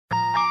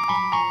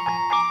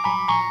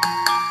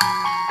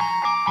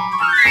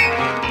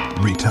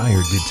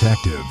Retired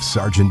Detective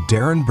Sergeant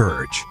Darren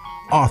Birch,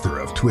 author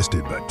of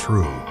Twisted But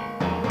True,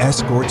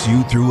 escorts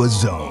you through a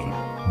zone,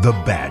 the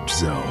Badge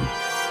Zone,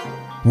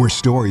 where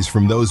stories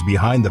from those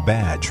behind the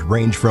badge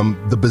range from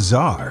the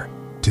bizarre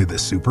to the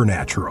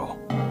supernatural.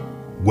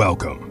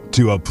 Welcome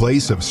to a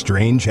place of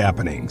strange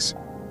happenings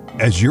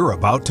as you're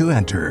about to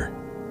enter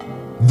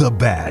the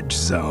Badge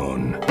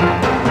Zone.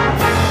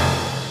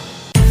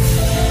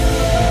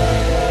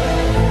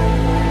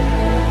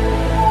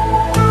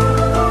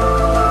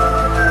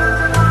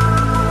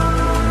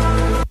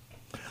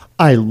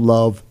 I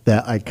love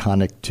that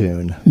iconic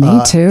tune. Me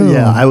too.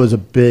 Yeah, I was a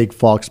big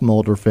Fox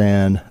Mulder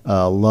fan.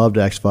 Loved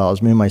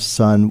X-Files. Me and my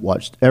son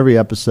watched every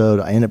episode.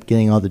 I ended up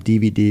getting all the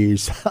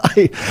DVDs.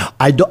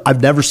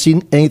 I've never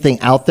seen anything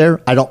out there.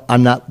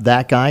 I'm not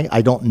that guy.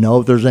 I don't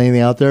know if there's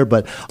anything out there,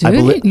 but I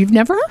believe you've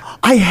never?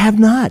 I have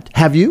not.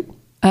 Have you?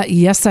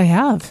 Yes, I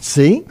have.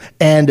 See?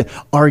 And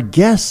our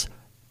guests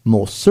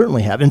most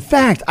certainly have. In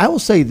fact, I will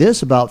say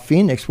this about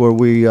Phoenix, where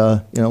we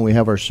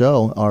have our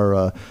show,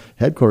 our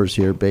headquarters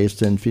here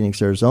based in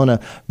Phoenix, Arizona.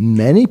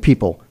 Many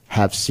people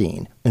have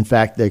seen. In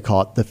fact, they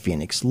call it the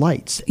Phoenix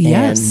Lights.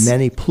 Yes. And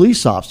many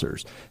police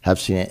officers have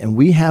seen it. And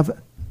we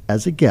have,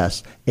 as a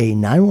guest, a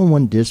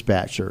 911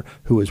 dispatcher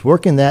who was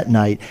working that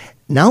night.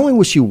 Not only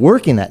was she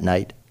working that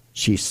night,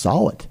 she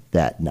saw it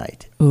that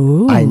night.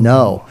 Ooh. I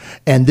know.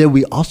 And then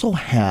we also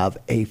have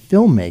a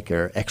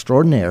filmmaker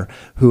extraordinaire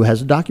who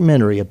has a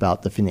documentary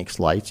about the Phoenix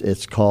Lights.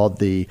 It's called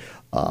the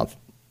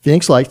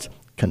Phoenix Lights,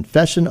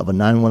 Confession of a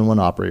 911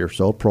 Operator,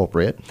 so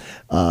appropriate.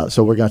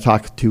 So we're going to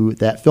talk to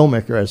that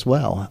filmmaker as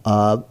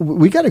well.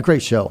 We got a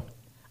great show.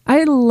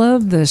 I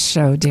love this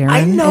show, Darren.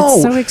 I know.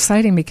 It's so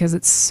exciting because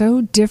it's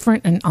so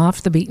different and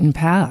off the beaten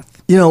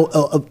path. You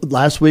know,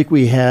 last week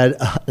we had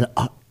an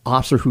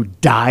officer who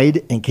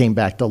died and came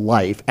back to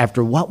life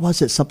after, what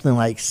was it, something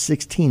like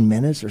 16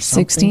 minutes or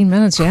something? 16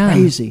 minutes, yeah.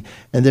 Crazy.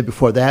 And then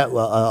before that,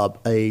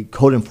 a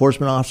code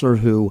enforcement officer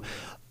who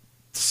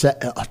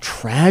set a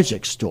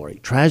tragic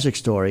story,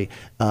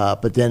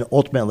 but then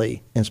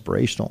ultimately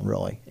inspirational,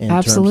 really.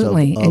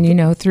 Absolutely. And you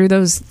know, through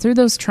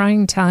those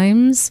trying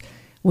times,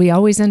 we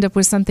always end up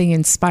with something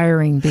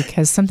inspiring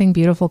because something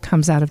beautiful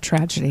comes out of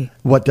tragedy.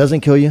 What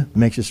doesn't kill you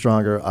makes you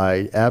stronger.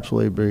 I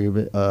absolutely agree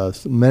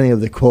with many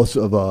of the quotes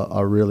of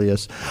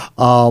Aurelius.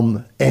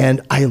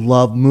 And I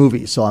love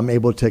movies, so I'm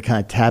able to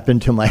kind of tap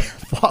into my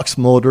Fox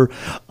Mulder.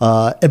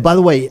 And by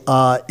the way,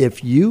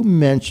 if you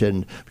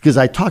mention, because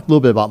I talk a little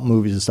bit about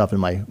movies and stuff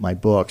in my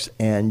books,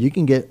 and you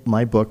can get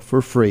my book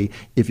for free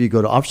if you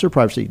go to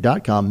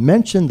officerprivacy.com,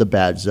 mention the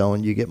Badge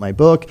Zone, you get my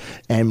book,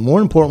 and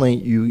more importantly,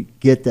 you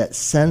get that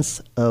sense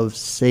of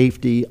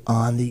safety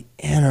on the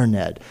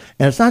internet.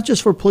 And it's not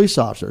just for police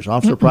officers.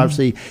 Officer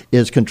Privacy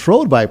is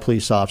controlled by a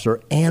police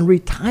officer and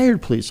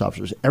retired police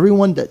officers.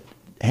 Everyone that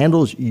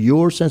handles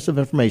your sensitive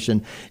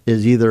information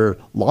is either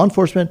law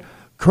enforcement,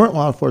 current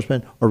law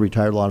enforcement, or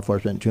retired law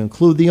enforcement, to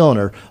include the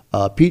owner,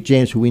 Pete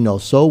James, who we know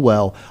so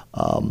well.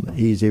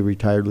 He's a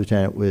retired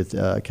lieutenant with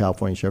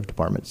California Sheriff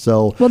Department.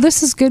 So, well,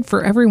 this is good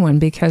for everyone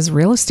because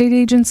real estate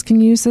agents can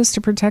use this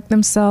to protect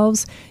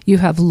themselves. You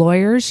have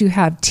lawyers, you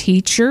have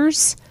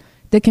teachers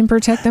that can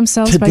protect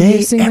themselves by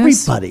using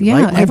this. Everybody,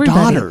 yeah, right? My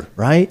daughter,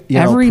 right?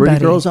 Everybody. Pretty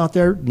girls out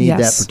there need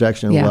Yes. that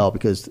protection as well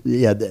because,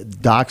 the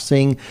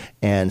doxing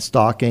and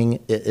stalking,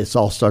 it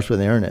all starts with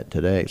the internet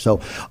today. So,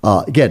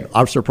 again,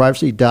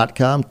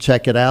 officerprivacy.com,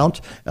 check it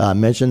out.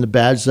 Mention the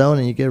Badge Zone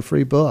and you get a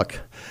free book.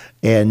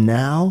 And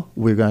now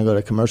we're going to go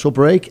to commercial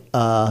break.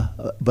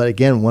 But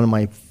again, one of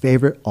my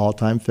favorite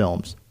all-time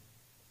films.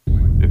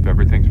 If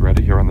everything's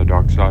ready here on the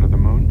dark side of the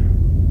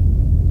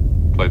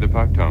moon, play the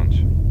 5 tones.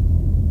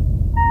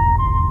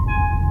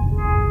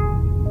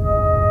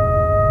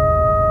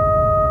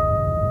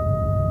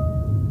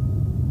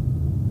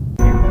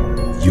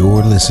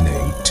 You're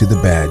listening to The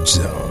Badge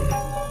Zone.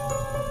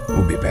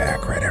 We'll be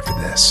back right after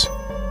this.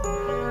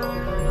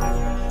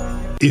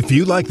 If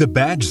you like The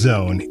Badge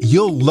Zone,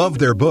 you'll love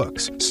their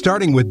books,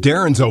 starting with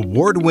Darren's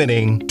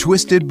award-winning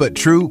Twisted But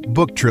True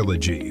book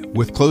trilogy,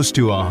 with close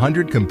to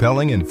 100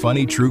 compelling and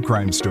funny true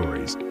crime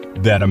stories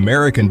that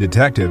American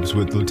Detectives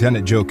with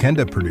Lieutenant Joe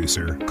Kenda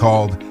producer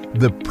called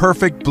the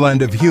perfect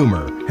blend of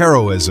humor,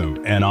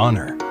 heroism, and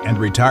honor. And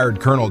retired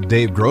Colonel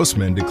Dave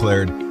Grossman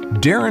declared,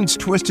 Darren's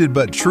Twisted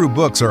But True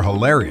books are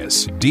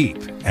hilarious, deep,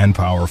 and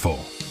powerful.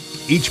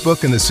 Each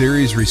book in the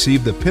series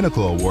received the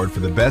Pinnacle Award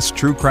for the Best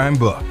True Crime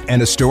Book,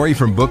 and a story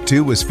from Book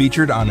 2 was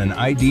featured on an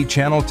ID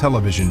Channel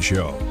television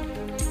show.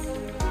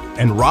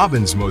 And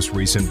Robin's most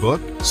recent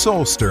book,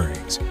 Soul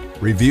Stirrings,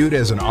 reviewed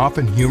as an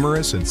often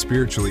humorous and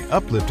spiritually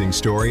uplifting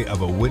story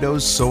of a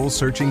widow's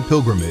soul-searching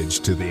pilgrimage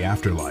to the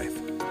afterlife.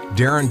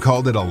 Darren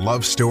called it a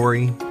love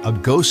story, a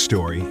ghost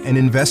story, an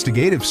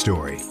investigative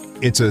story.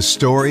 It's a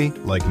story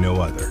like no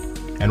other.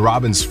 And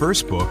Robin's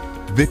first book,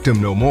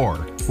 Victim No More,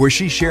 where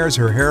she shares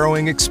her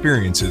harrowing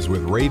experiences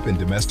with rape and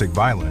domestic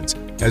violence,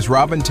 as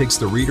Robin takes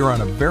the reader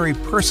on a very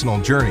personal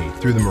journey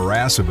through the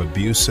morass of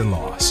abuse and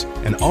loss,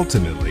 and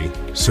ultimately,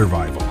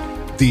 survival.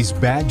 These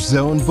Badge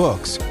Zone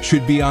books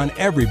should be on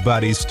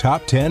everybody's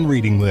top 10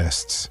 reading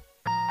lists.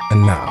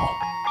 And now,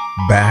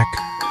 Back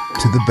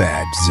to the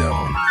Badge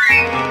Zone.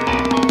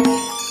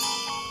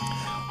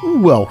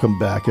 Welcome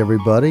back,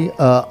 everybody.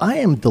 I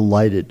am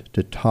delighted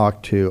to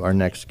talk to our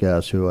next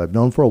guest, who I've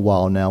known for a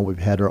while now. We've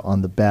had her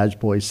on the Badge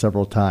Boys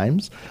several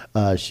times.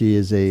 She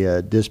is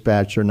a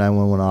dispatcher,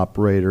 911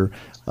 operator,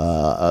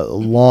 a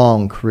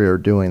long career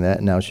doing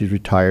that. Now she's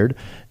retired,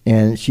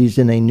 and she's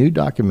in a new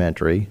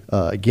documentary.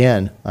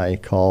 Again,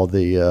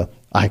 the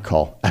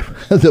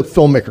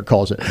filmmaker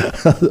calls it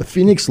The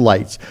Phoenix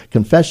Lights,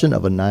 Confession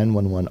of a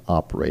 911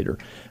 Operator.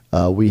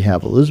 We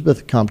have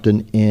Elizabeth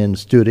Compton in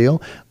studio.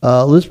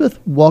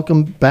 Elizabeth,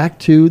 welcome back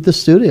to the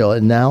studio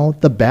and now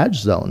the Badge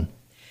Zone.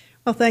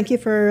 Well, thank you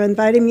for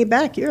inviting me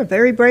back. You're a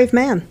very brave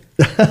man.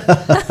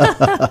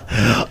 I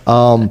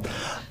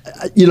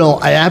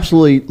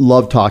absolutely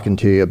love talking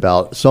to you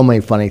about so many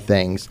funny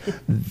things.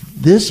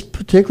 This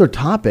particular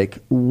topic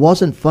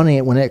wasn't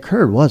funny when it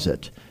occurred, was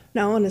it?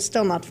 No, and it's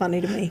still not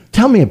funny to me.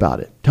 Tell me about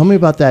it. Tell me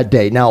about that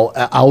day. Now,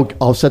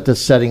 I'll set the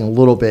setting a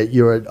little bit.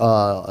 You're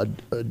a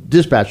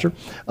dispatcher,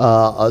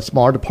 a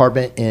smaller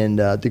department in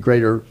the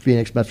greater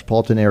Phoenix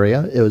metropolitan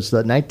area. It was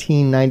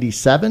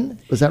 1997.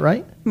 Was that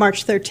right?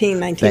 March 13,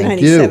 1997.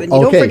 Thank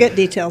you okay. Don't forget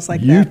details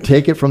like that. You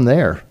take it from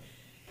there.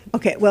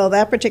 Okay, well,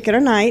 that particular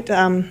night,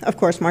 of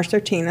course, March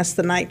 13, that's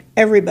the night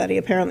everybody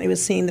apparently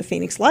was seeing the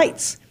Phoenix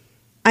Lights.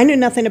 I knew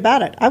nothing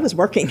about it. I was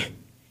working.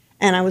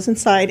 And I was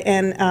inside,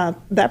 and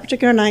that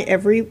particular night,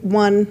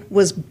 everyone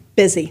was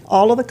busy.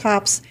 All of the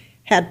cops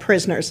had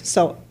prisoners.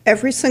 So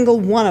every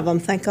single one of them,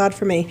 thank God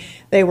for me,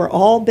 they were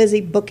all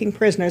busy booking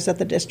prisoners at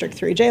the District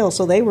 3 jail.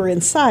 So they were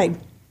inside.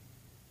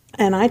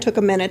 And I took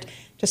a minute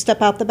to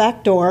step out the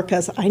back door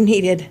because I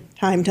needed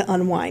time to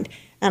unwind.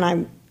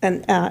 And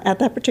at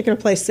that particular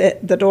place,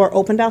 the door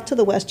opened out to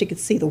the west. You could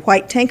see the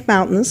White Tank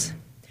Mountains.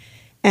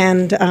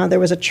 And there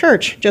was a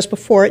church just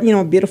before it,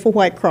 a beautiful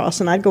white cross,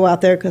 and I'd go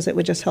out there because it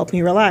would just help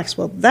me relax.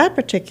 Well, that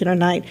particular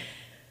night,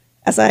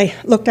 as I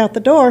looked out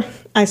the door,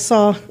 I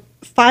saw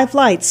 5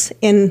 lights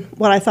in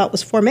what I thought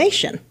was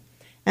formation.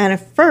 And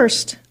at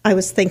first, I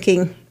was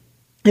thinking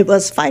it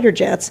was fighter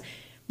jets,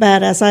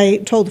 but as I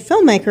told the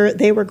filmmaker,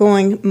 they were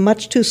going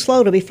much too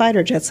slow to be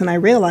fighter jets, and I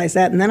realized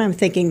that. And then I'm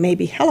thinking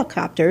maybe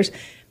helicopters,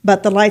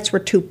 but the lights were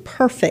too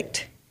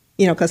perfect,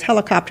 because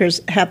helicopters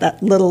have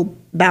that little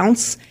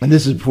bounce. And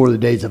this is before the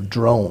days of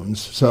drones,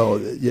 so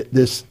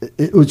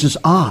it was just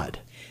odd.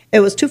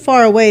 It was too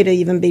far away to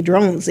even be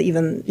drones,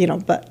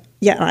 but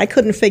yeah, I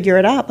couldn't figure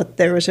it out, but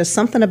there was just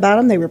something about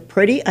them. They were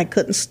pretty. I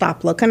couldn't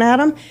stop looking at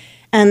them,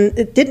 and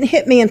it didn't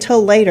hit me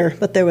until later,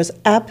 but there was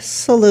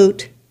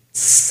absolute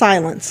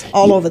silence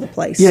all over the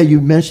place. Yeah, you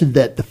mentioned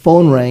that the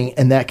phone rang,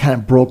 and that kind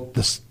of broke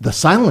the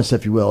silence,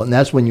 if you will, and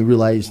that's when you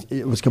realized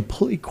it was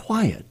completely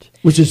quiet,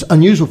 which is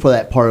unusual for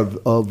that part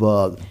of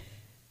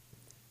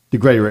the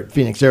greater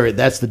Phoenix area.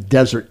 That's the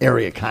desert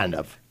area, kind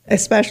of.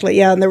 Especially,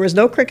 yeah, and there was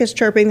no crickets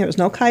chirping, there was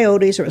no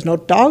coyotes, there was no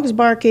dogs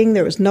barking,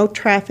 there was no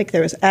traffic,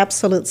 there was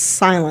absolute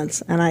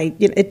silence, and I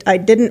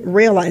didn't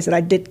realize it.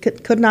 I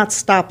could not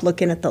stop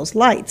looking at those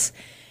lights.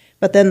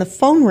 But then the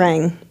phone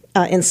rang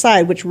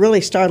inside, which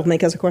really startled me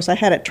because, of course, I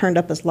had it turned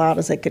up as loud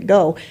as it could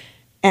go.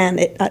 And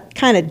it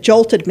kind of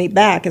jolted me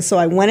back. And so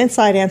I went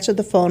inside, answered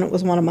the phone. It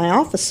was one of my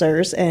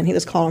officers, and he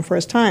was calling for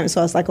his time. So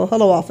I was like, "Oh,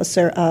 hello,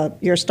 officer.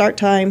 Your start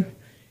time,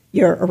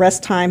 your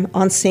arrest time,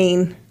 on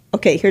scene.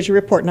 Okay, here's your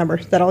report number.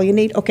 Is that all you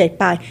need? Okay,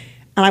 bye."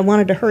 And I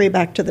wanted to hurry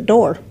back to the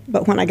door.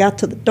 But when I got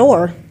to the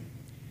door,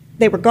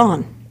 they were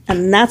gone.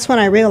 And that's when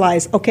I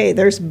realized, okay,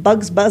 there's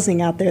bugs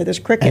buzzing out there. There's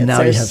crickets. And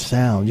now you have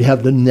sound. You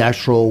have the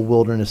natural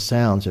wilderness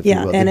sounds, if you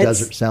will, the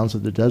desert sounds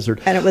of the desert.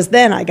 And it was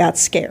then I got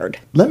scared.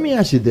 Let me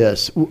ask you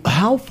this.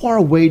 How far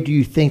away do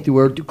you think they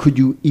were? Could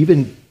you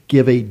even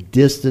give a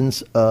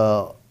distance,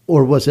 or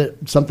was it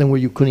something where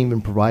you couldn't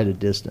even provide a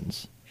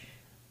distance?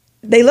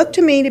 They looked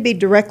to me to be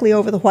directly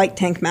over the White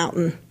Tank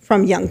Mountain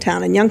from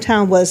Youngtown. And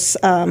Youngtown was,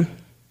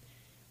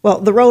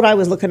 the road I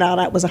was looking out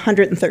at was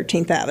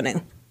 113th Avenue.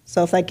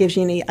 So if that gives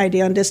you any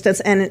idea on distance.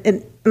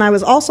 And I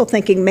was also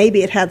thinking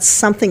maybe it had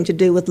something to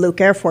do with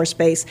Luke Air Force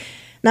Base. And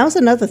that was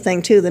another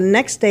thing, too. The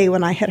next day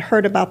when I had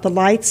heard about the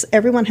lights,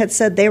 everyone had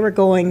said they were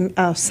going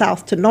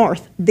south to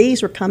north.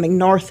 These were coming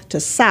north to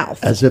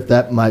south. As if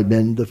that might have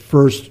been the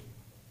first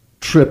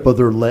trip of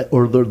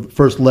or the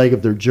first leg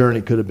of their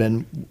journey could have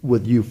been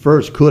with you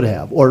first, could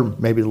have, or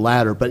maybe the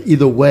latter. But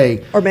either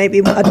way. Or maybe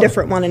a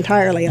different one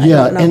entirely. I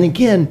don't know. And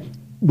again,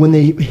 when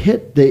they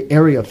hit the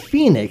area of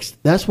Phoenix,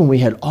 that's when we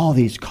had all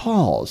these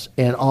calls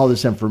and all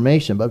this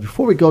information. But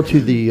before we go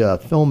to the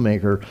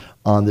filmmaker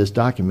on this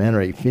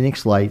documentary,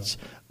 Phoenix Lights,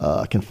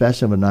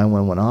 Confession of a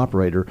 911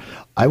 Operator,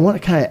 I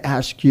want to kind of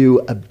ask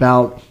you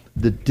about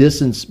the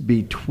distance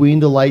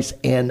between the lights,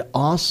 and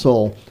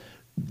also,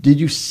 did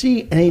you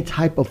see any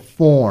type of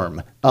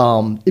form?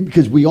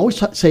 Because we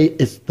always say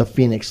it's the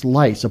Phoenix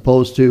Lights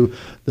opposed to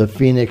the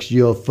Phoenix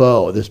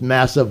UFO, this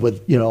massive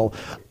with,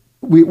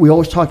 we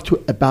always talk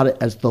about it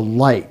as the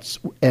lights,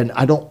 and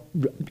I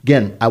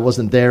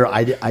wasn't there.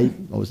 I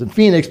was in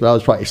Phoenix, but I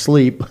was probably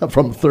asleep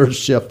from third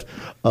shift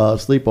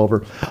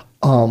sleepover.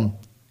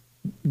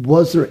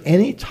 Was there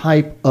any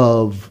type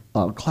of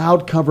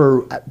cloud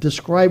cover.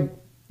 Describe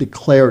the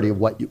clarity of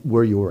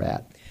where you were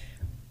at.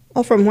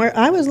 Well, from where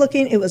I was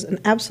looking, it was an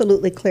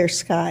absolutely clear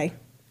sky.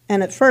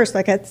 And at first,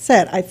 like I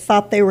said, I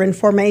thought they were in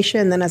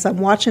formation. Then as I'm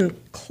watching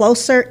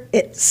closer,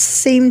 it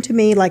seemed to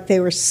me like they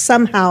were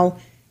somehow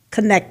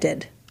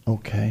connected.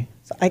 Okay.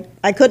 So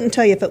I couldn't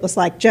tell you if it was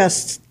like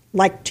just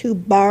like two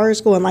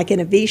bars going like in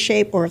a V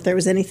shape or if there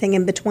was anything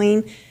in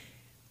between.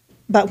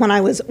 But when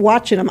I was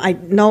watching them, I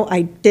know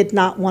I did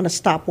not want to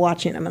stop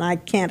watching them, and I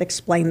can't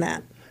explain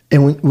that.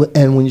 And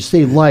when you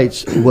say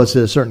lights, was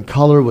it a certain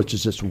color, which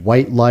is just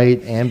white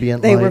light,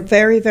 ambient light? They were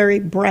very, very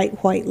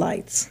bright white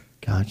lights.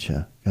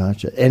 Gotcha.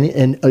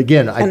 And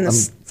again,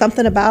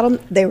 something about them,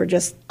 they were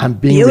just I'm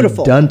being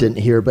beautiful. Redundant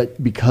here,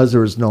 but because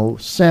there was no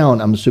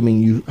sound, I'm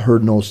assuming you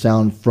heard no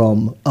sound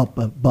from up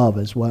above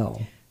as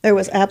well. There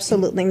was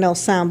absolutely no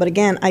sound, but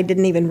again, I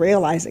didn't even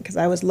realize it because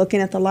I was looking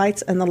at the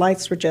lights, and the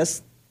lights were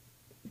just,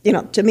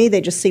 to me,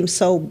 they just seemed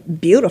so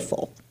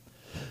beautiful.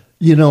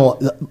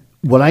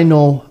 What I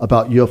know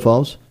about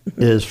UFOs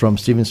is from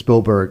Steven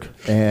Spielberg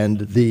and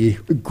the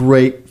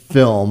great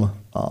film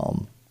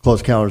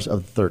Close Encounters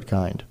of the Third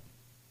Kind.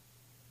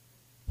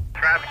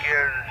 Traffic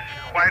is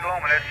quite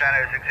luminous and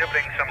is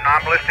exhibiting some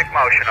non-ballistic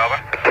motion,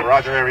 over.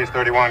 Roger, Aries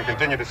 31.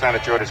 Continue to send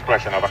at your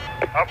discretion, over.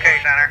 Okay,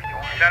 Center.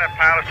 Senate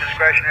pilot's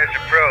discretion is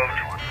approved.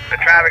 The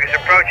traffic is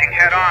approaching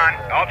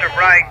head-on, ultra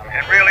bright,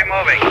 and really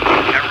moving.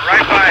 And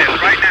right by us,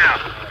 right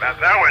now.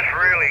 That was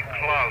really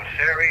close.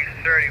 Aries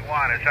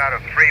 31 is out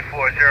of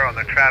 340 on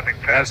the traffic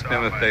path. Ask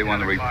them if they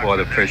want to report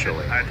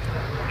officially.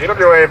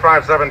 EWA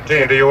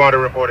 517, do you want to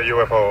report a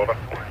UFO, over?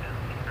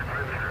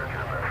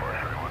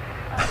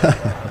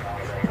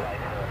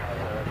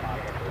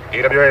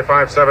 EWA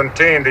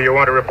 517, do you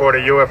want to report a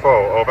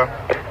UFO? Over.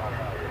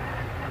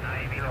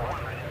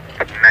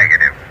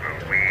 Negative.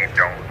 We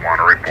don't want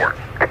to report.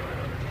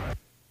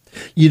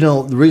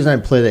 The reason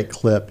I play that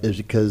clip is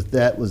because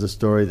that was a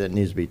story that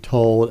needs to be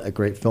told. A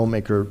great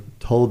filmmaker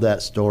told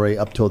that story.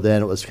 Up till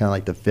then, it was kind of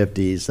like the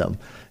 50s,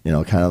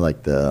 kind of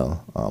like the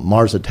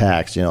Mars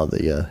Attacks,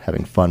 the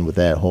having fun with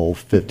that whole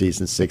 50s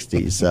and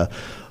 60s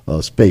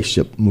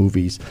spaceship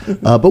movies.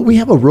 But we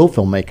have a real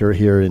filmmaker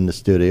here in the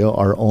studio,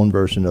 our own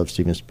version of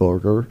Steven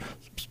Spielberg,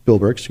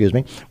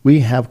 We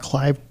have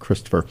Clive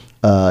Christopher.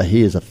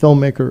 He is a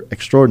filmmaker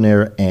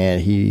extraordinaire,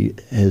 and he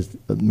has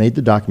made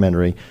the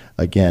documentary,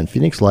 again,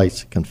 Phoenix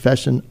Lights,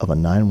 Confession of a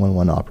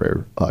 911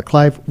 Operator.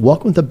 Clive,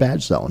 welcome to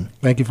Badge Zone.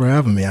 Thank you for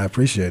having me. I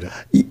appreciate it.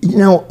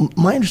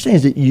 My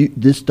understanding is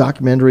that this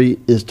documentary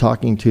is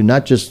talking to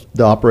not just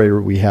the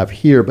operator we have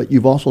here, but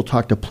you've also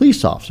talked to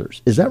police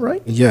officers. Is that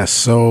right? Yes.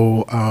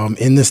 So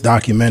in this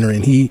documentary,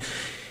 and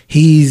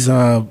he's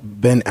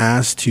been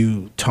asked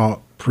to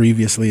talk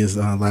previously. His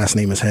last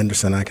name is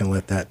Henderson. I can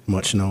let that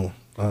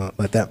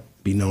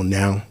be known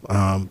now.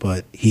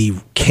 But he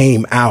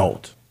came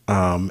out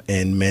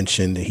and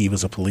mentioned that he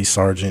was a police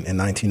sergeant in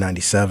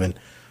 1997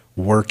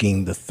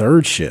 working the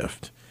third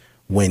shift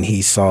when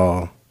he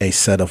saw a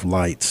set of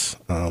lights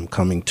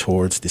coming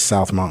towards the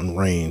South Mountain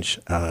Range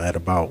at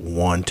about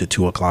 1 to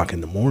 2 o'clock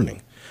in the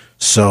morning.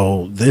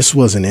 So this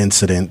was an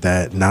incident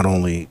that not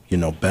only,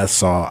 Beth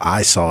saw,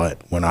 I saw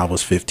it when I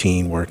was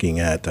 15 working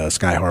at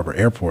Sky Harbor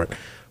Airport,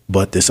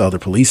 but this other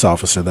police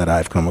officer that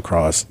I've come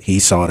across, he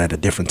saw it at a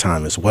different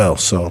time as well.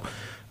 So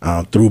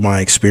through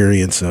my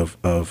experience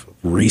of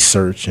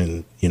research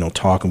and,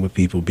 talking with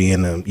people,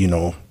 being, in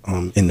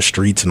the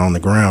streets and on the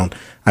ground,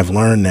 I've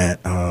learned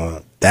that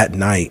that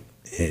night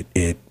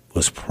it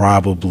was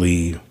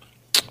probably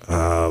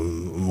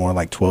more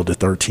like 12 to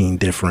 13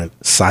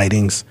 different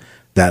sightings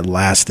that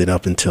lasted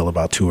up until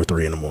about 2 or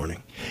 3 in the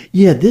morning.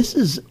 Yeah, this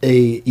is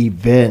a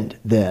event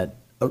that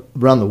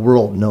around the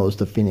world knows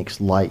the Phoenix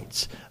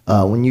Lights.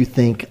 When you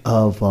think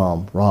of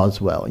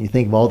Roswell, you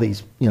think of all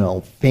these,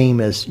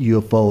 famous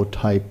UFO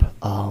type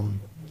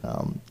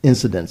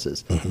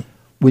incidences. Mm-hmm.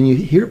 When you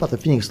hear about the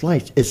Phoenix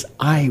Lights, it's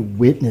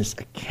eyewitness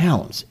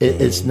accounts.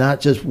 It's not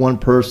just one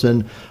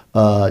person, in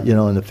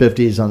the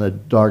 50s on a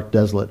dark,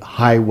 desolate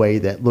highway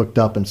that looked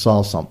up and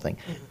saw something.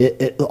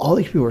 All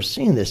these people are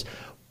seeing this.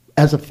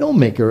 As a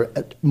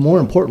filmmaker, more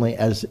importantly,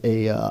 as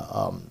a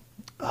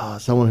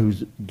someone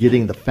who's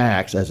getting the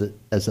facts, as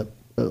a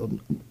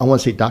I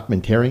want to say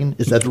documentarian.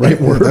 Is that the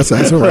right word? That's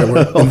the right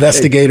word. Okay.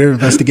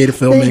 Investigative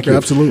filmmaker.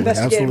 Absolutely.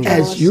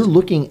 As you're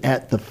looking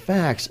at the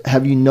facts,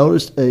 have you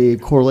noticed a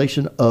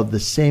correlation of the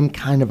same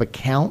kind of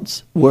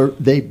accounts where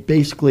they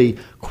basically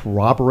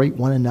corroborate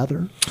one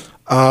another?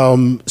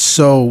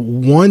 So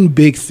one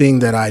big thing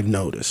that I've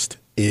noticed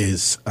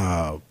is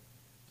the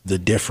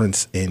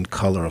difference in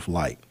color of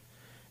light.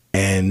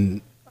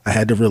 And I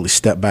had to really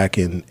step back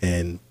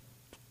and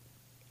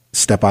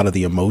step out of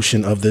the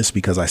emotion of this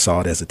because I saw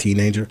it as a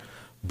teenager.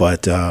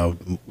 But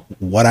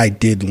what I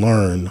did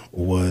learn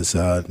was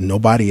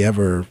nobody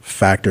ever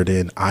factored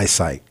in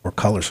eyesight or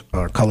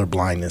color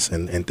blindness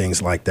and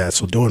things like that.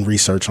 So doing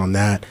research on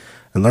that,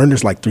 I learned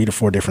there's like 3 to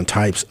 4 different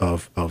types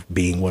of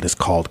being what is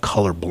called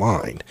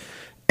colorblind.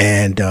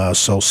 And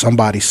so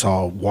somebody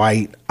saw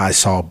white, I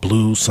saw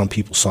blue, some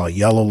people saw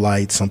yellow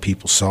light, some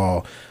people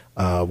saw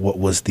what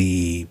was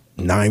the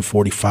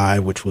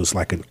 945, which was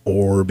like an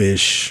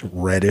orbish,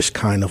 reddish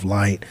kind of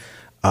light.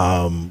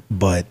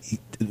 But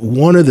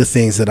one of the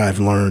things that I've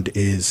learned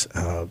is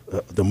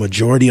the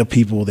majority of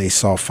people, they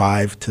saw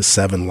 5 to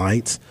 7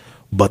 lights,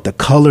 but the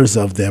colors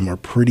of them are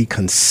pretty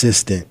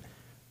consistent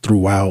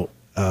throughout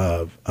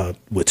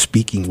with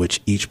speaking with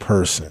each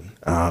person.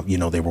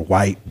 They were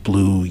white,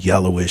 blue,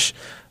 yellowish,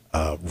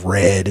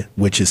 red,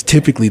 which is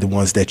typically the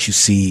ones that you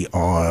see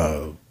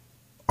on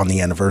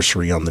the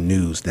anniversary on the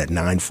news, that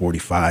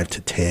 9:45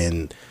 to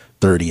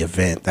 10:30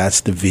 event.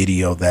 That's the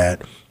video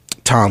that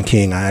Tom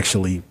King, I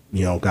actually,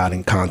 got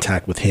in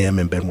contact with him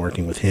and been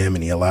working with him,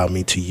 and he allowed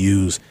me to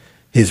use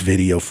his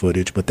video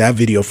footage. But that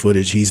video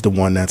footage, he's the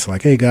one that's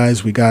like, hey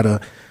guys, we got a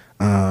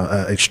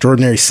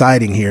extraordinary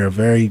sighting here, a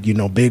very,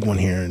 big one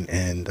here.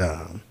 And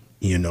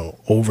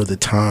over the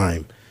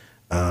time,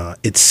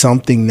 it's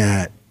something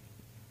that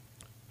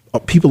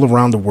people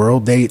around the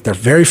world, they're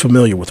very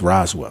familiar with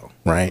Roswell,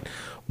 right?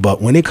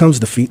 But when it comes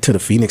to the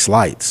Phoenix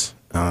Lights,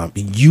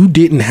 you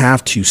didn't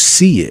have to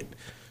see it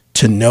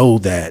to know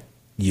that,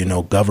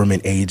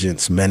 government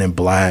agents, men in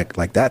black,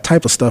 like that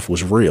type of stuff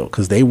was real,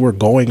 because they were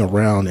going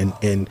around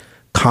and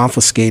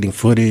confiscating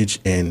footage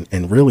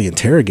and really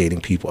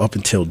interrogating people up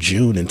until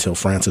June, until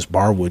Francis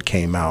Barwood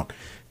came out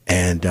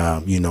and,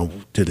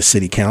 to the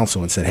city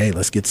council and said, hey,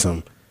 let's get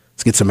some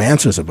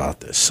answers about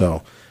this.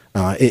 So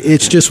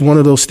it's just one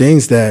of those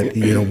things that,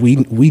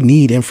 we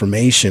need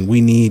information. We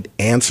need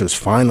answers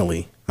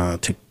finally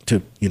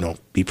to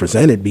be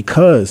presented,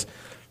 because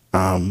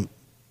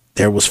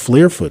there was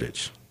FLIR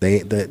footage.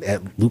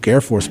 At Luke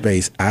Air Force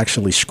Base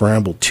actually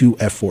scrambled 2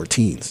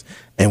 F-14s,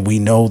 and we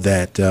know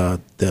that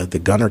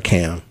the gunner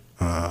cam,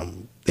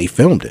 they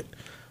filmed it.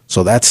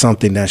 So that's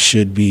something that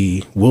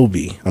will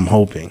be, I'm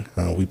hoping.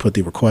 We put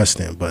the request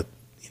in, but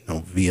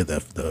via the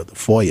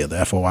FOIA, the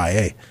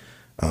FOIA,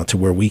 to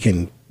where we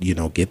can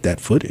get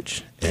that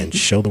footage and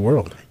show the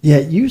world. Yeah,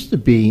 it used to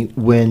be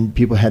when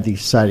people had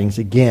these sightings,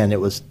 again, it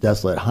was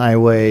desolate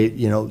highway,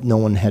 no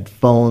one had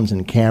phones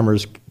and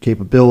cameras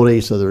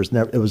capability, so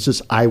it was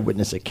just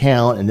eyewitness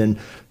account, and then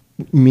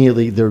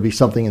immediately there would be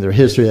something in their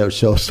history that would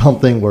show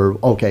something where,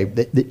 okay,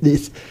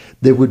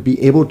 they would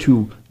be able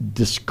to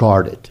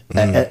discard it,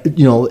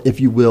 if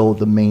you will,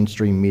 the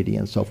mainstream media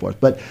and so forth.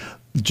 But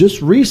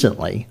just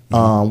recently,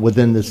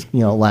 within this,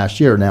 last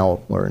year, now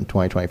we're in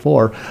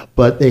 2024,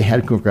 but they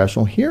had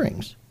congressional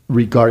hearings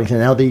regarding, and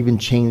now they even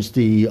changed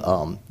the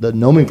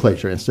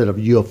nomenclature. Instead of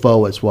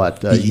UFO, it's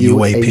what?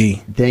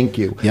 UAP. Thank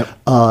you. Yep.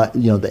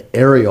 The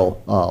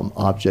aerial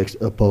objects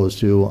opposed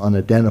to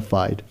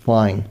unidentified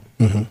flying.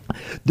 Mm-hmm.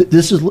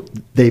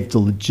 They've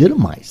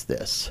legitimized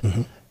this.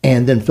 Mm-hmm.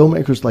 And then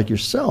filmmakers like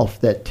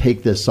yourself that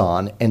take this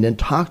on and then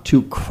talk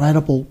to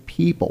credible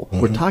people.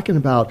 Mm-hmm. We're talking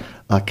about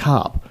a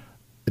cop,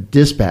 a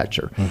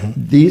dispatcher.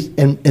 Mm-hmm. These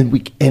and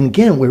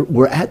again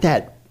we're at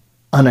that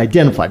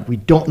unidentified. We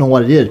don't know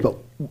what it is, but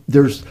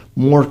there's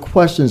more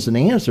questions than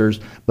answers.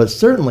 But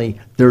certainly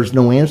there's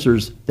no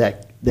answers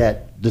that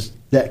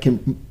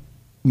can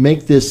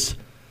make this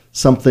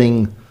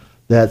something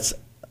that's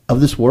of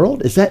this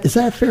world. Is that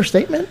a fair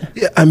statement?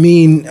 Yeah, I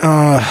mean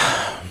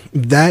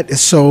that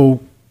is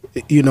so. To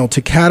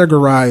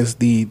categorize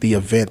the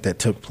event that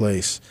took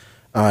place.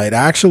 It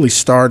actually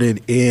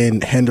started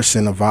in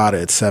Henderson, Nevada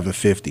at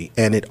 750,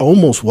 and it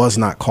almost was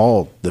not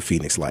called the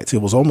Phoenix Lights.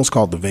 It was almost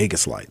called the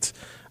Vegas Lights.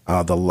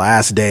 The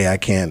last day, I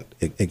can't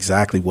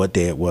exactly what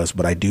day it was,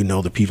 but I do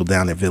know the people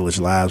down at Village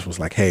Labs was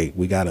like, hey,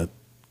 we got to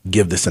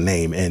give this a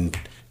name, and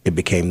it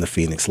became the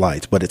Phoenix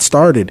Lights. But it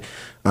started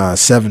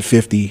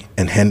 750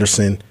 in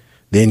Henderson.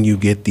 Then you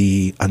get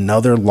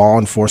another law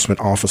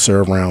enforcement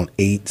officer around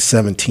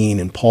 817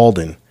 in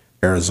Paulden,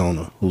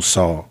 Arizona, who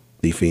saw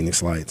the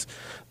Phoenix Lights.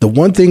 The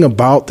one thing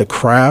about the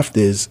craft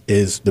is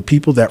the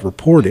people that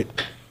reported,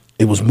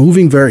 it was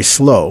moving very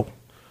slow,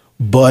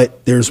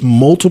 but there's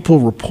multiple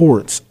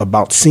reports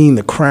about seeing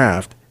the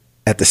craft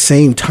at the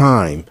same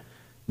time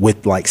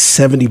with like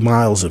 70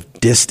 miles of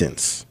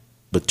distance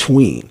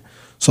between.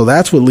 So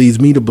that's what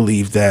leads me to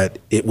believe that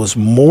it was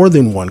more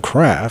than one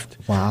craft.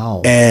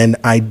 Wow. And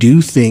I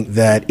do think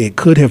that it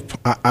could have,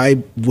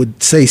 I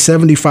would say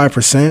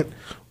 75%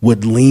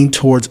 would lean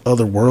towards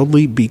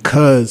otherworldly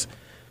because,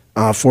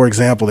 for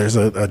example, there's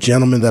a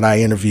gentleman that I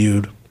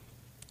interviewed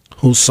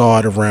who saw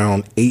it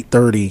around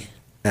 8:30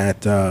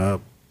 at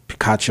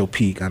Picacho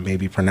Peak. I may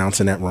be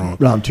pronouncing that wrong.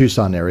 Around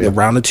Tucson area.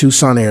 Around the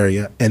Tucson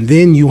area. And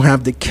then you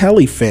have the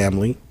Kelly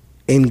family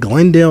in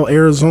Glendale,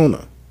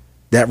 Arizona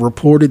that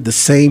reported the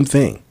same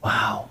thing.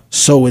 Wow.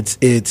 So I've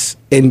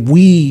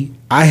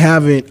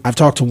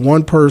talked to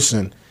one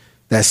person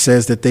that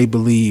says that they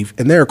believe,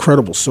 and they're a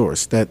credible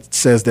source, that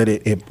says that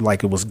it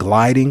was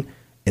gliding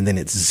and then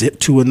it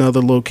zipped to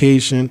another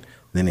location,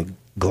 then it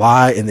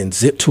glide and then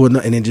zip to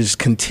another, and then just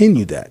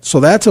continue that. So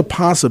that's a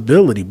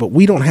possibility, but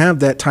we don't have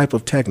that type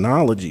of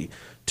technology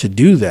to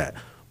do that.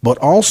 But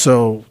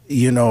also,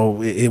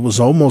 it was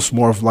almost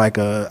more of like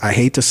I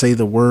hate to say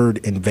the word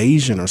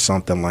invasion or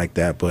something like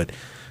that, but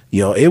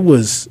it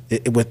was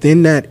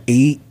within that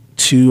 8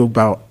 to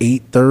about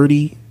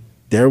 8:30.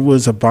 There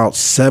was about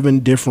 7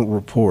 different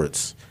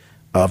reports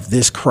of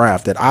this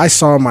craft that I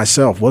saw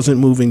myself wasn't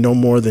moving no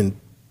more than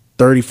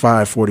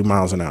 35, 40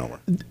 miles an hour.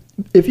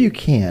 If you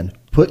can,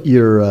 put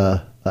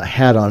your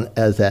hat on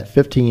as that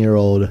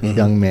 15-year-old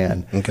young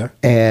man. Okay.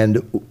 And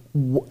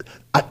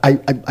I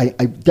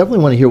definitely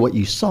want to hear what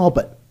you saw,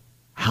 but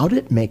how did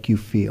it make you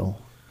feel?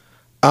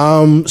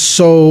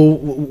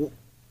 So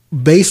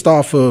based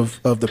off of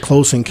the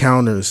close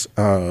encounters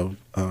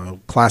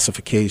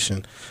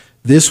classification,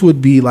 this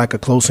would be like a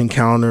close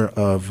encounter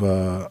of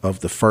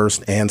the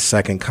first and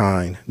second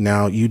kind.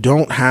 Now, you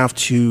don't have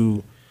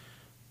to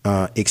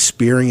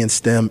experience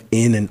them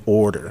in an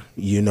order.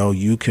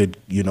 You could,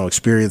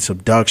 experience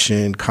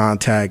abduction,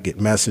 contact, get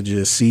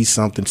messages, see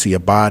something, see a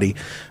body.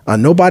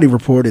 Nobody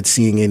reported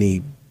seeing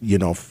any,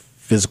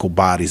 physical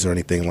bodies or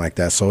anything like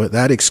that. So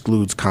that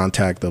excludes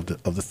contact of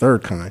the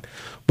third kind.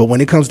 But when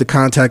it comes to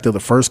contact of the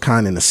first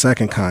kind and the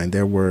second kind,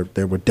 there were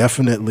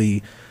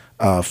definitely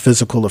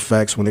physical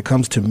effects. When it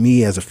comes to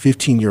me as a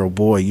 15-year-old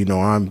boy,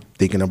 I'm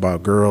thinking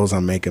about girls,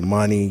 I'm making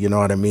money, you know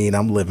what I mean?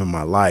 I'm living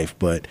my life.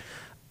 But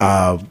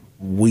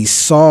we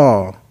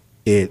saw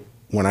it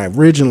when I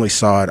originally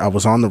saw it. I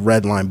was on the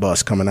Red Line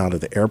bus coming out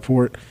of the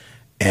airport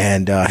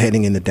and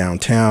heading into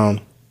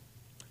downtown.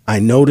 I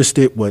noticed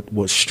it. What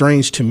was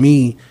strange to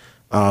me,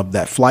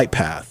 that flight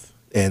path,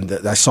 and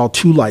I saw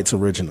two lights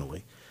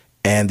originally.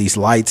 And these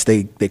lights,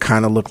 they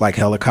kind of look like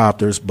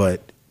helicopters,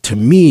 but to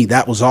me,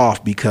 that was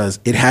off because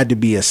it had to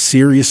be a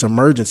serious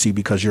emergency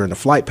because you're in the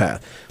flight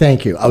path.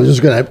 Thank you. I was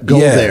just going to go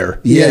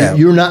there. Yeah.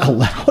 You're not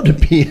allowed to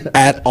be.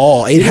 At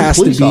all. It has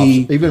to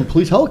be. Even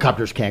police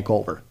helicopters can't go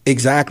over.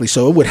 Exactly.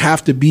 So it would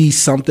have to be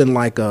something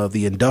like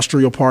the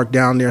industrial park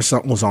down there,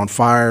 something was on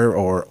fire,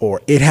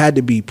 or it had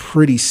to be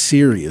pretty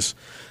serious.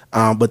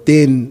 But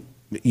then,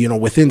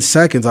 within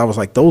seconds, I was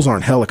like, those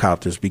aren't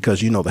helicopters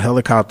because, the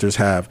helicopters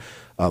have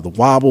the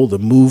wobble, the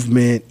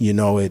movement,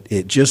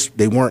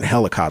 they weren't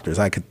helicopters.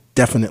 I could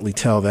definitely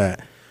tell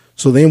that.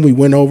 So then we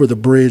went over the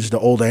bridge, the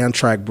old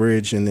Amtrak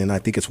bridge, and then I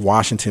think it's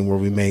Washington where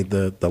we made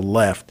the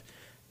left.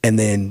 And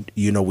then,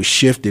 we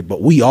shifted,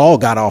 but we all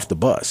got off the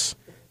bus.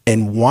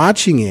 And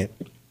watching it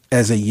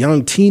as a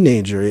young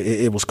teenager,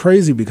 it was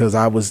crazy because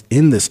I was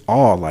in this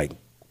awe, like,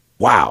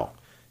 wow,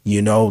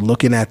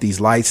 looking at these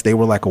lights, they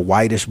were like a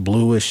whitish,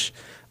 bluish.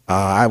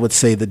 I would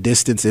say the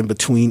distance in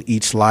between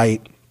each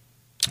light,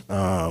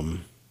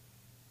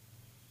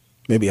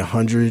 maybe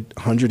 100,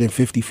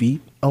 150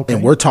 feet. Okay.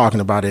 And we're talking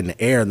about it in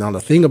the air. Now,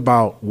 the thing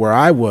about where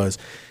I was,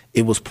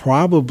 it was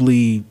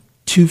probably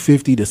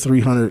 250 to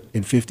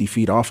 350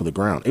 feet off of the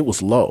ground. It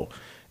was low.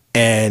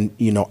 And,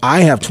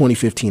 I have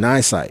 20/15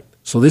 eyesight.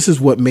 So this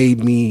is what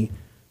made me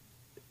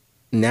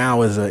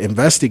now as an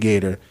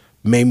investigator,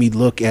 made me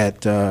look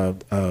at,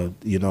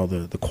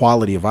 the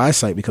quality of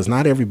eyesight because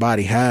not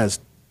everybody has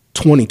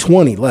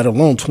 20/20, let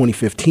alone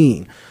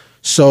 20/15.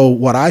 So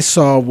what I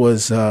saw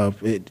was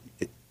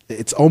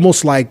it's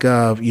almost like,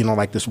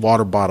 like this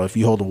water bottle. If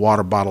you hold a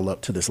water bottle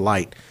up to this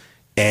light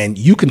and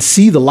you can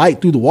see the light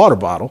through the water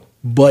bottle,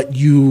 but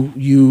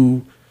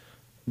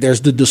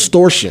there's the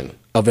distortion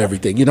of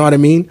everything. You know what I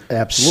mean?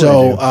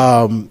 Absolutely.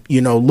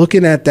 So,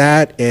 looking at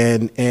that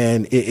and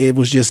it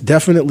was just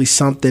definitely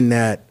something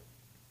that,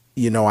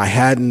 I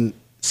hadn't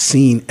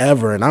seen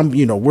ever.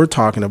 And we're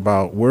talking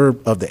about, we're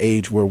of the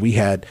age where we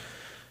had,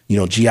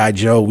 G.I.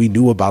 Joe, we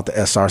knew about the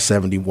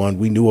SR-71.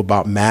 We knew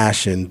about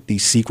MASH and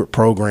these secret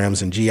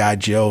programs and G.I.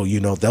 Joe,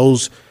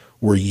 those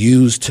were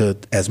used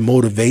as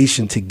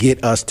motivation to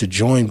get us to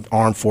join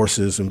armed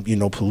forces and,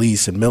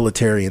 police and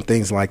military and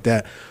things like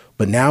that.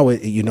 But now,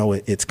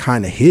 it's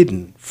kind of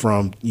hidden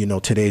from,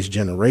 today's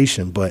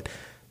generation. But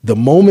the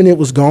moment it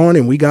was gone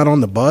and we got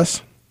on the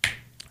bus,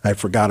 I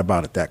forgot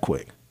about it that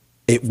quick.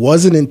 It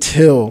wasn't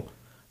until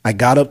I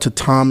got up to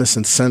Thomas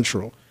and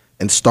Central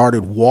and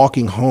started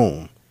walking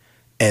home.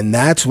 And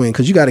that's when,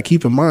 because you got to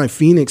keep in mind,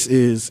 Phoenix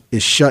is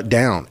shut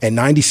down. At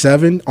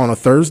 97 on a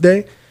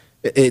Thursday,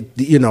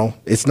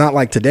 it's not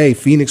like today.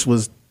 Phoenix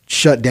was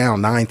shut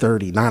down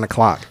 9:30, 9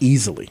 o'clock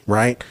easily,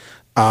 right?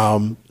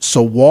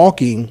 So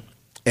walking,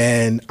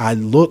 and I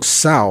looked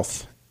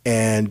south,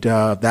 and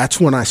that's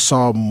when I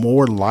saw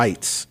more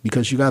lights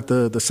because you got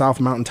the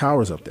South Mountain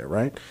Towers up there,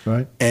 right?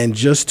 Right. And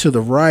just to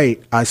the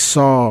right, I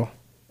saw,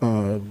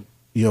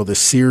 the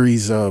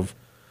series of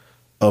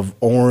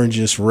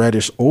orangish,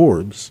 reddish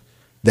orbs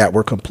that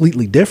were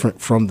completely different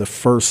from the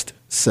first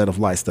set of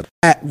lights.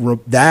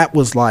 That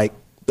was like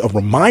a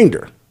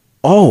reminder.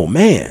 Oh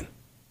man,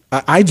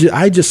 I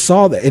just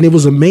saw that, and it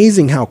was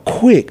amazing how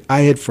quick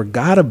I had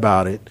forgot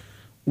about it.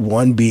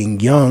 One, being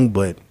young,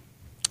 but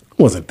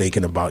I wasn't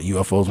thinking about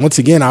UFOs. Once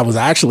again, I was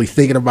actually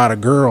thinking about a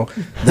girl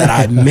that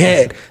I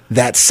met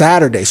that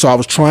Saturday. So I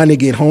was trying to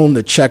get home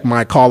to check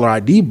my caller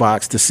ID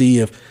box to see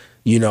if,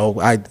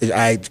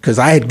 because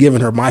I had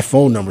given her my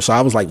phone number, so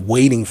I was like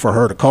waiting for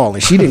her to call,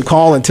 and she didn't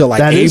call until like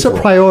That April. is a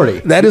priority.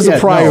 That is a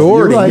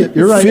priority. No,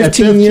 you're right.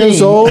 15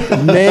 years old,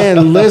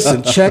 man.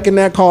 Listen, checking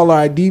that caller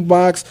ID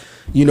box,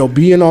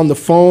 being on the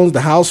phones,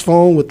 the house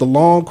phone with the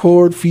long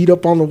cord, feet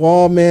up on the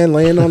wall, man,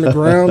 laying on the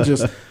ground,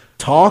 just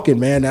talking,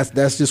 man.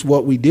 That's just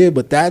what we did.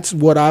 But that's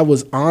what I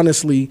was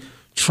honestly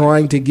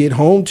trying to get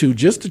home to,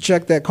 just to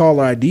check that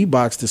caller ID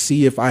box to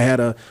see if I had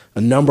a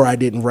number I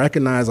didn't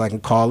recognize. I can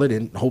call it,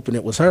 and hoping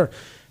it was her.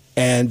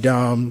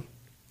 And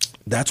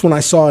that's when I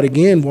saw it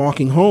again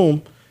walking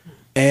home,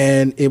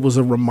 and it was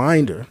a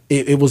reminder.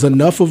 It was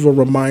enough of a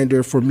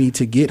reminder for me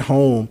to get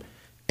home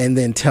and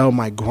then tell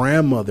my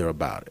grandmother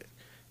about it.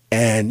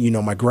 And,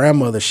 my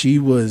grandmother, she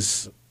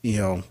was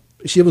an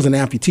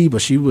amputee,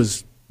 but she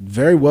was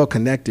very well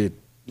connected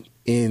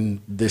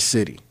in this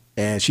city.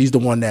 And she's the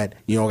one that,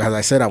 as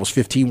I said, I was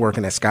 15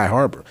 working at Sky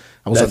Harbor.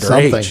 I was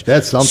underage.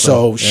 That's something.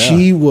 So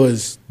she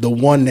was the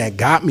one that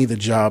got me the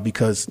job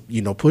because,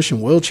 pushing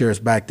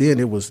wheelchairs back then,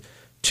 it was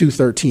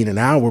 $213 an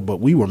hour, but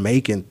we were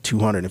making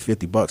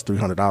 $250,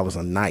 $300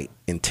 a night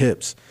in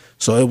tips.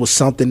 So it was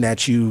something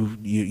that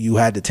you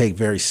had to take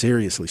very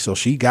seriously. So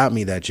she got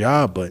me that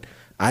job, but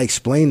I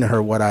explained to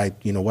her what I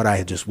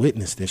had just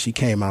witnessed, and she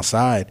came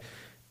outside,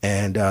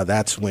 and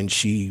that's when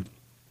she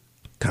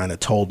kind of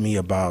told me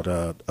about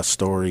a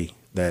story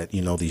that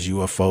these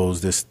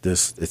UFOs,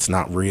 this it's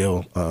not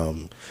real.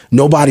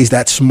 Nobody's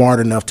that smart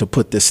enough to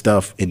put this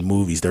stuff in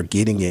movies. They're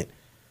getting it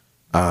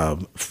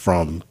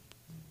from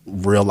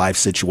real life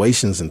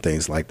situations and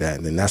things like that.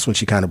 And then that's when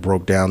she kind of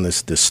broke down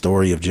this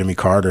story of Jimmy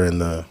Carter in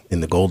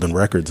the Golden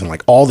Records and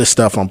like all this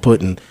stuff I'm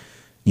putting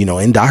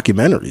in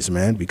documentaries,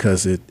 man,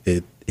 because it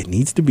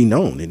needs to be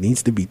known. It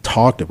needs to be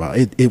talked about.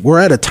 We're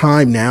at a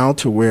time now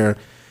to where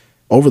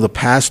over the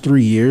past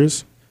 3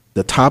 years,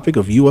 the topic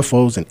of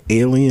UFOs and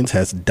aliens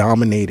has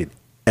dominated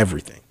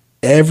everything.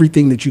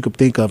 Everything that you could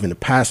think of in the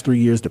past 3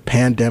 years, the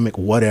pandemic,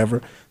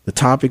 whatever, the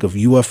topic of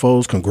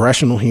UFOs,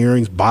 congressional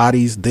hearings,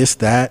 bodies, this,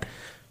 that,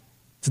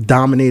 it's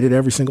dominated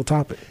every single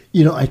topic.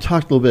 I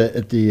talked a little bit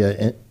at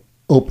the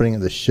opening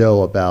of the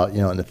show about,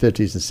 in the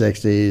 50s and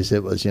 60s,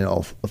 it was,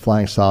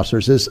 flying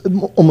saucers. It's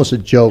almost a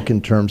joke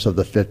in terms of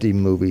the 50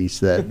 movies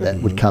that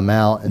would come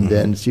out. And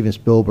then Steven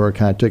Spielberg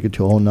kind of took it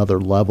to a whole nother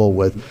level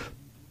with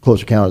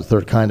Close Encounters of the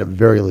Third Kind, a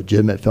very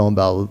legitimate film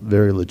about a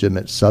very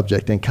legitimate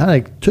subject, and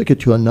kind of took it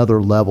to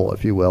another level,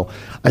 if you will.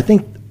 I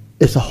think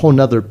it's a whole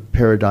nother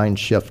paradigm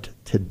shift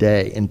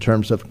today in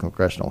terms of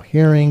congressional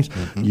hearings,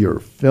 your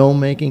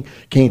filmmaking.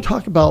 Can you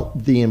talk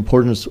about the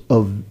importance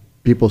of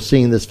people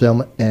seeing this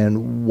film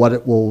and what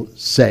it will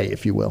say,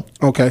 if you will?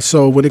 Okay,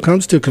 so when it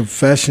comes to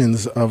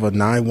Confessions of a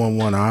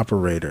 911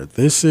 Operator,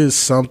 this is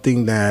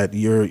something that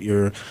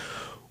you're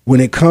when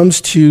it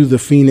comes to the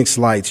Phoenix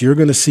Lights, you're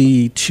going to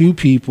see two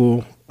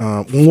people.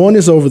 One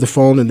is over the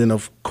phone, and then,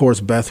 of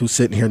course, Beth, who's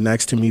sitting here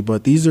next to me.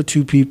 But these are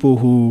two people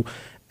who,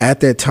 at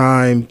that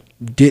time,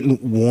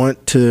 didn't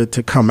want to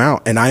come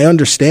out. And I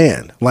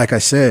understand, like I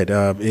said,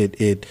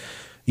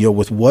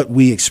 with what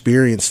we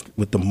experienced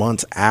with the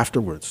months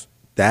afterwards,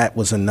 that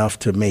was enough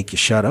to make you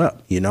shut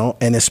up,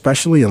 and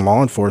especially in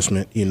law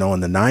enforcement, in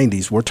the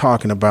 90s, we're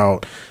talking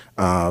about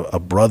a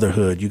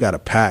brotherhood. You got a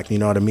pack, you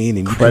know what I mean?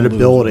 And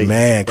credibility.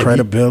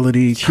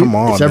 Credibility. Come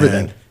on, it's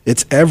everything. Man.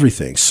 It's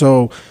everything.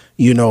 So,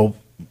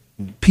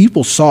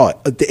 people saw it.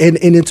 And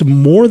it's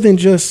more than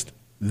just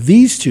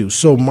these two.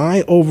 So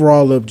my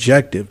overall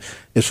objective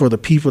is for the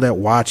people that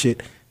watch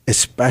it,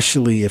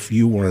 especially if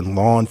you were in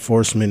law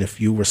enforcement, if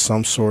you were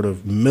some sort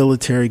of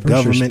military,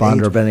 government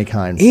responder of any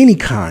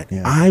kind.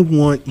 Yeah. I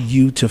want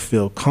you to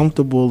feel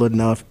comfortable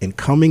enough in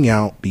coming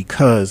out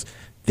because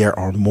there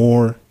are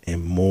more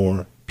and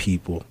more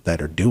people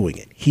that are doing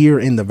it here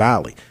in the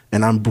Valley.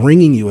 And I'm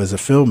bringing you as a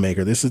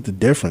filmmaker. This is the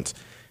difference.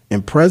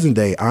 In present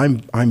day,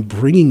 I'm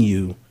bringing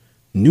you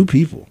new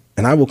people,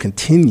 and I will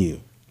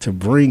continue to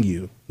bring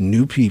you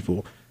new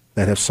people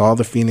that have saw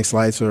the Phoenix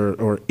Lights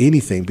or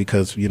anything,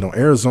 because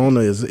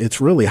Arizona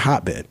it's really a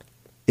hotbed.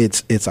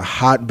 It's a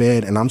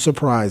hotbed, and I'm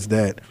surprised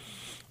that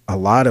a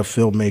lot of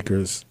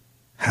filmmakers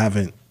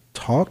haven't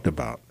talked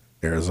about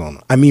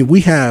Arizona. I mean,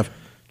 we have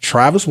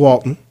Travis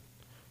Walton,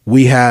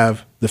 we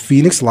have the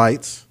Phoenix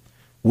Lights,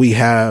 we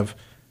have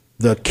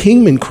the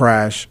Kingman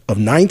crash of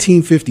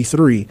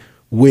 1953,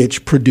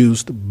 which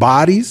produced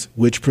bodies,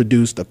 which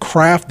produced a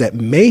craft that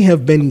may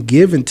have been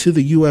given to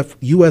the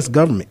U.S.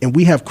 government. And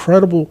we have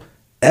credible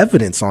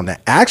evidence on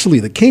that. Actually,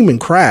 the Kingman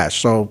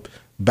crash, so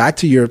back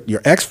to your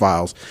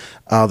X-Files,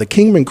 the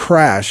Kingman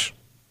crash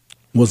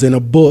was in a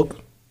book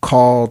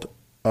called,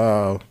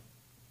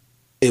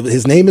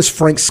 his name is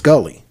Frank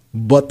Scully,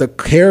 but the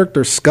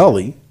character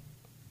Scully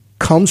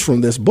comes from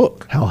this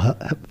book. How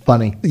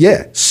funny.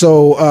 Yeah.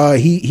 So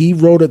he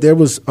wrote it. There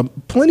was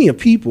plenty of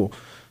people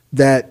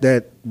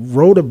that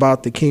wrote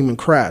about the Kingman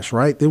crash,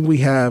 right? Then we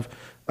have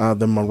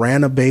the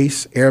Marana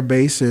Air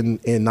Base in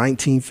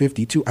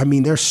 1952. I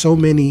mean, there's so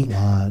many.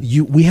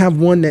 We have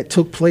one that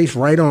took place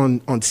right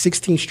on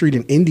 16th Street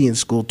in Indian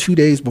School 2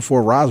 days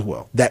before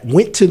Roswell that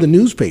went to the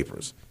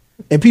newspapers.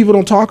 And people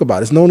don't talk about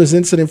it. It's known as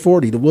Incident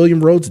 40, the William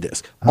Rhodes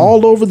disc.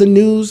 All over the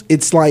news.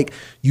 It's like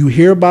you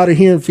hear about it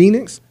here in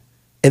Phoenix,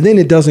 and then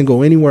it doesn't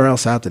go anywhere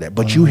else after that.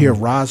 But you hear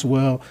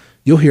Roswell,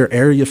 you'll hear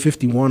Area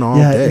 51 all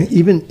day.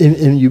 Even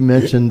and you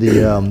mentioned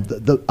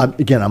the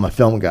again, I'm a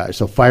film guy,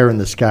 so Fire in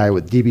the Sky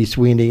with D.B.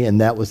 Sweeney,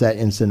 and that was that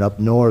incident up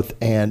north,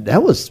 and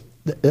that was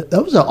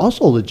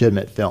also a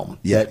legitimate film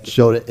that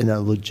showed it in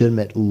a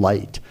legitimate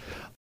light.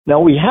 Now,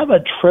 we have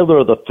a trailer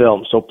of the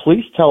film, so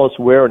please tell us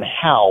where and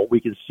how we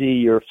can see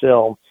your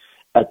film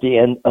at the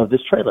end of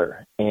this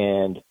trailer.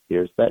 And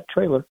here's that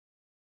trailer.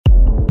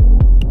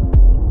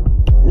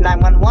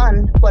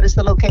 911, what is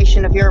the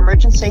location of your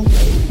emergency?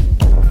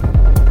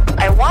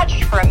 I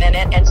watched for a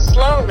minute, and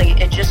slowly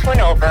it just went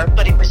over,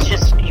 but it was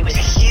huge.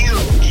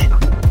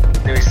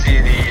 We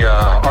see the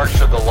arch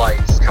of the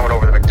lights coming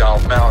over the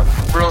McDonald Mountain,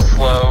 real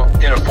slow,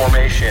 in a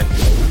formation.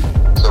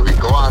 So we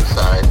go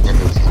outside, and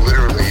it's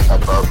literally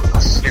above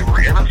us. We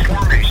were in a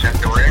formation.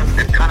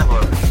 It's kind of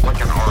like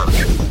an arch.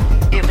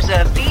 It was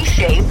a V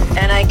shape,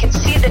 and I could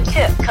see the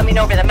tip coming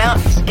over the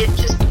mountains. It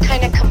just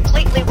kind of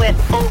completely went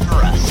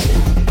over us.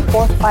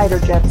 4 fighter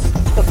jets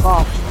took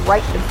off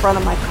right in front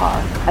of my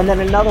car, and then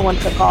another one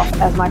took off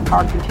as my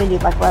car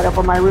continued, like right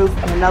over my roof,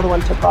 and another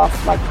one took off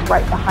like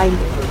right behind me.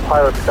 The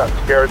pilots got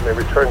scared and they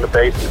returned to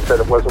base and said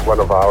it wasn't one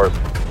of ours.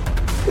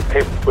 The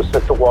paper was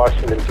sent to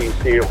Washington,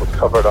 D.C. It was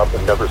covered up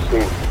and never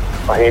seen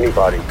by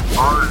anybody.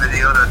 All the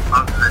video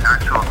of the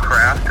actual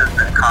craft has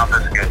been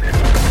confiscated.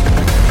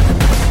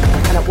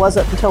 And it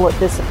wasn't until it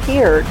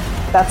disappeared,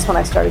 that's when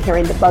I started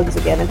hearing the bugs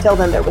again. Until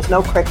then, there was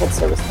no crickets,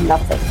 there was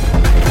nothing.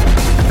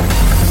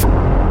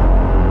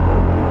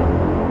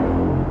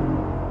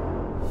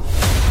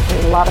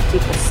 A lot of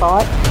people saw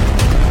it,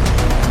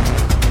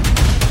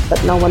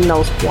 but no one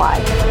knows why.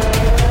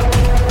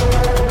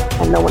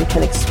 And no one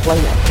can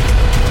explain it.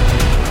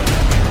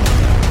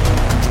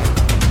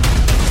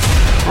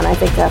 And I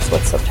think that's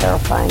what's so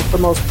terrifying for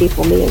most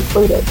people, me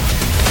included.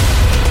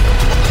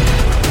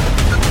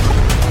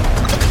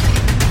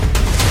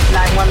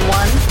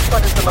 911,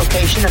 what is the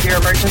location of your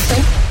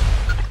emergency?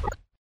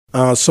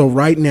 So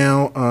right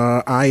now,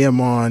 I am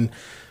on.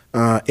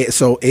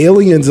 So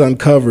Aliens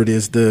Uncovered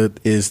is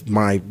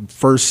my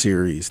first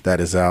series that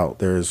is out.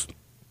 There's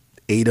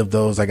 8 of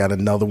those. I got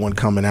another one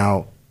coming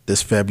out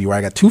this February.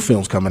 I got 2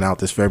 films coming out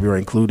this February,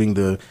 including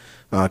the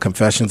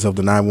Confessions of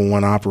the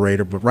 911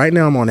 Operator. But right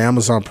now I'm on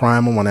Amazon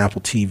Prime. I'm on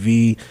Apple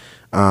TV.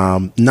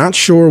 Not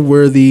sure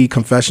where the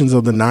Confessions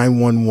of the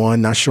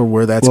 911. Not sure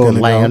where that's going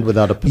to land go.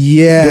 without the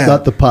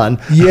pun.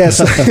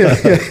 Yes.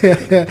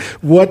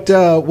 What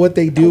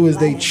they do is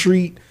they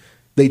treat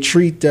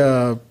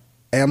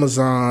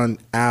Amazon,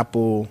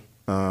 Apple,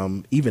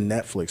 even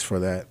Netflix for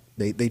that.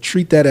 They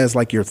treat that as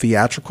like your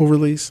theatrical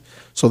release.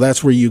 So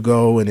that's where you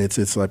go, and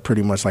it's like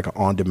pretty much like an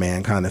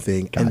on-demand kind of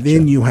thing. Gotcha. And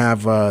then you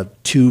have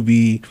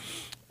Tubi,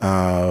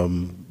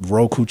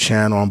 Roku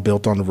channel. I'm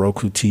built on the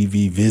Roku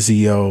TV,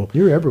 Vizio.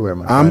 You're everywhere,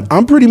 my friend.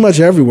 I'm pretty much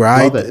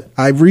everywhere. Love it.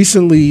 I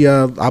recently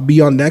I'll be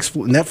on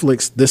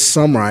Netflix this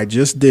summer. I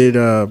just did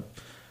a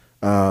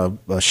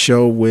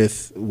show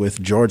with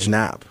George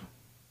Knapp.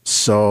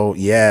 So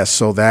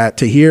that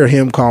to hear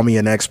him call me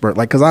an expert,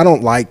 like, because I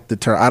don't like the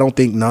term. I don't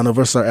think none of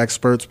us are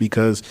experts,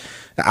 because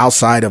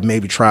outside of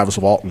maybe Travis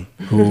Walton,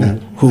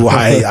 who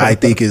I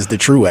think is the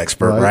true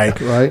expert, right?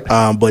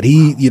 But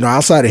he,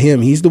 outside of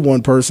him, he's the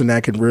one person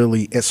that can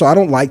really. So I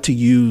don't like to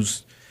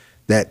use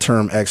that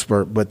term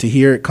expert, but to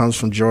hear it comes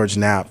from George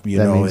Knapp,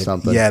 means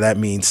something. Yeah, that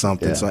means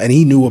something. Yeah. So, and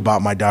he knew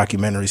about my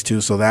documentaries too,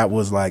 so that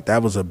was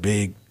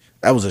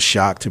a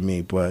shock to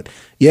me. But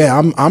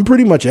yeah, I'm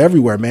pretty much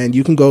everywhere, man.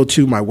 You can go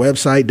to my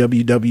website,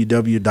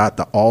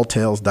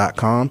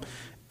 www.thealltales.com,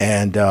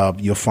 and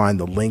you'll find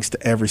the links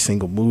to every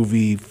single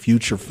movie,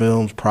 future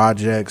films,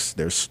 projects.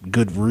 There's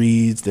good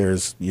reads.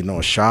 There's,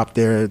 a shop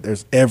there.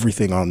 There's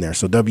everything on there.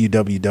 So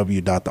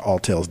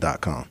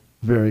www.thealltales.com.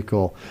 Very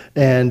cool.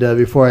 And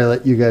before I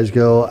let you guys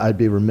go, I'd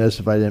be remiss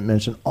if I didn't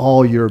mention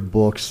all your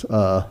books,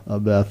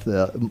 Beth.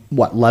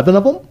 11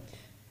 of them?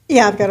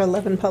 Yeah, I've got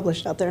 11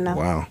 published out there now.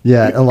 Wow.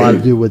 Yeah, a lot to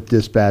do with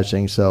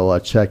dispatching. So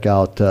check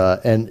out,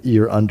 and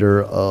you're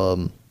under.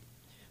 Well,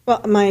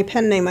 my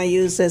pen name I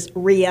use is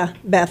Rhea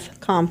Beth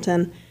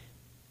Compton,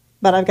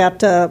 but I've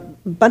got a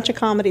bunch of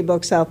comedy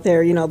books out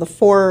there. The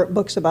 4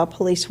 books about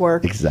police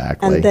work.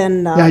 Exactly. And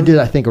then I did.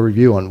 I think a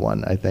review on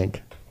one. I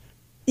think.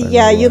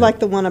 Yeah, you like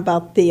the one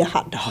about the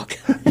hot dog.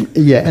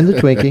 Yeah, and the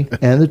Twinkie.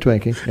 Yeah. And the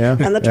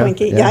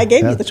Twinkie. Yeah, I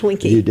gave you the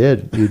Twinkie. You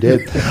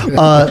did.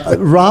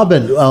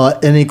 Robin,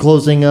 any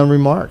closing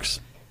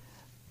remarks?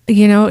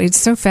 It's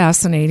so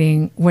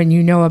fascinating when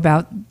you know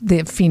about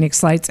the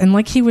Phoenix Lights. And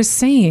like he was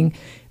saying,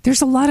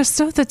 there's a lot of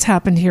stuff that's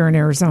happened here in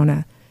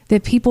Arizona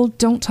that people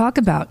don't talk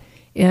about.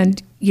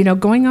 And,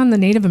 going on the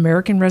Native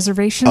American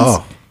reservations,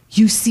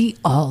 you see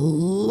a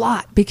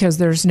lot because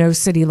there's no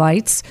city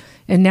lights.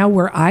 And now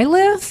where I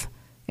live,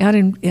 out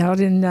in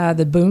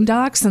the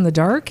boondocks in the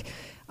dark,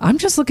 I'm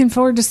just looking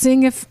forward to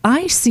seeing if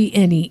I see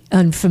any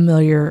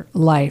unfamiliar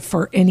life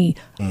or any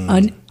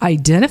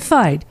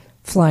unidentified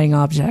flying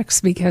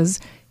objects, because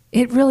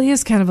it really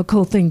is kind of a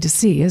cool thing to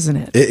see, isn't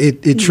it?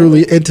 It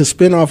truly, and to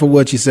spin off of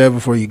what you said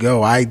before you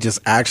go, I just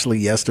actually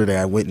yesterday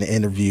I went and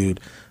interviewed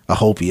a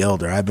Hopi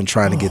elder. I've been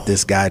trying to get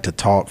this guy to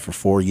talk for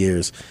 4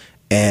 years,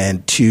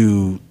 and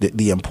to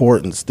the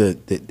importance that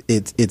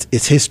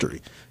it's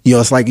history.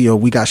 It's like,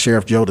 we got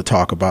Sheriff Joe to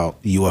talk about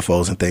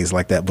UFOs and things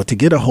like that. But to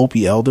get a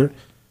Hopi elder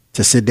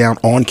to sit down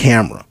on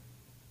camera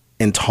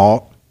and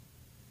talk,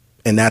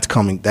 and that's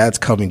coming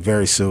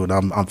very soon.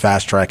 I'm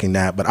fast tracking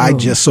that. But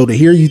so to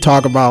hear you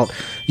talk about,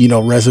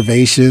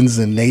 reservations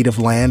and native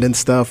land and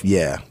stuff,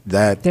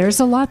 there's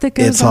a lot that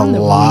goes it's on. It's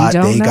a lot.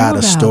 They got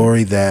a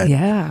story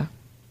that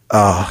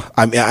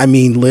I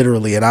mean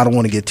literally, and I don't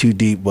want to get too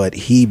deep, but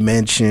he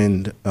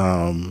mentioned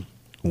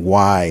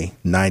why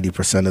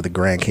 90% of the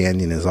Grand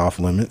Canyon is off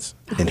limits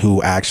and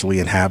who actually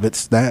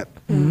inhabits that.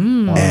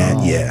 Mm.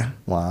 And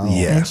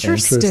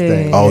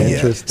interesting. Oh yeah.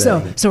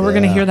 Interesting. So we're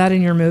going to hear that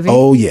in your movie.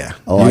 Oh yeah.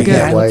 I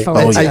can't wait.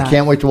 I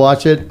can't wait to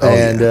watch it.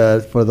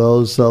 For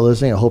those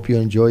listening, I hope you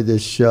enjoyed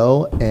this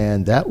show.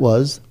 And that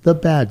was The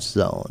Badge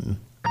Zone.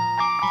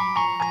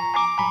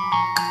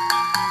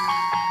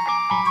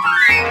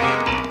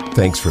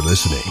 Thanks for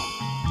listening.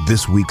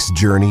 This week's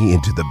journey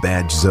into the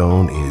Badge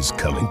Zone is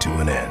coming to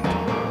an end.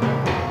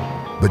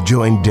 But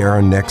join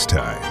Darren next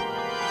time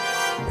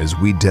as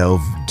we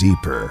delve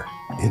deeper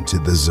into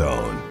the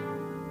zone,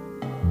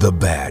 the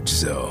Badge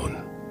Zone.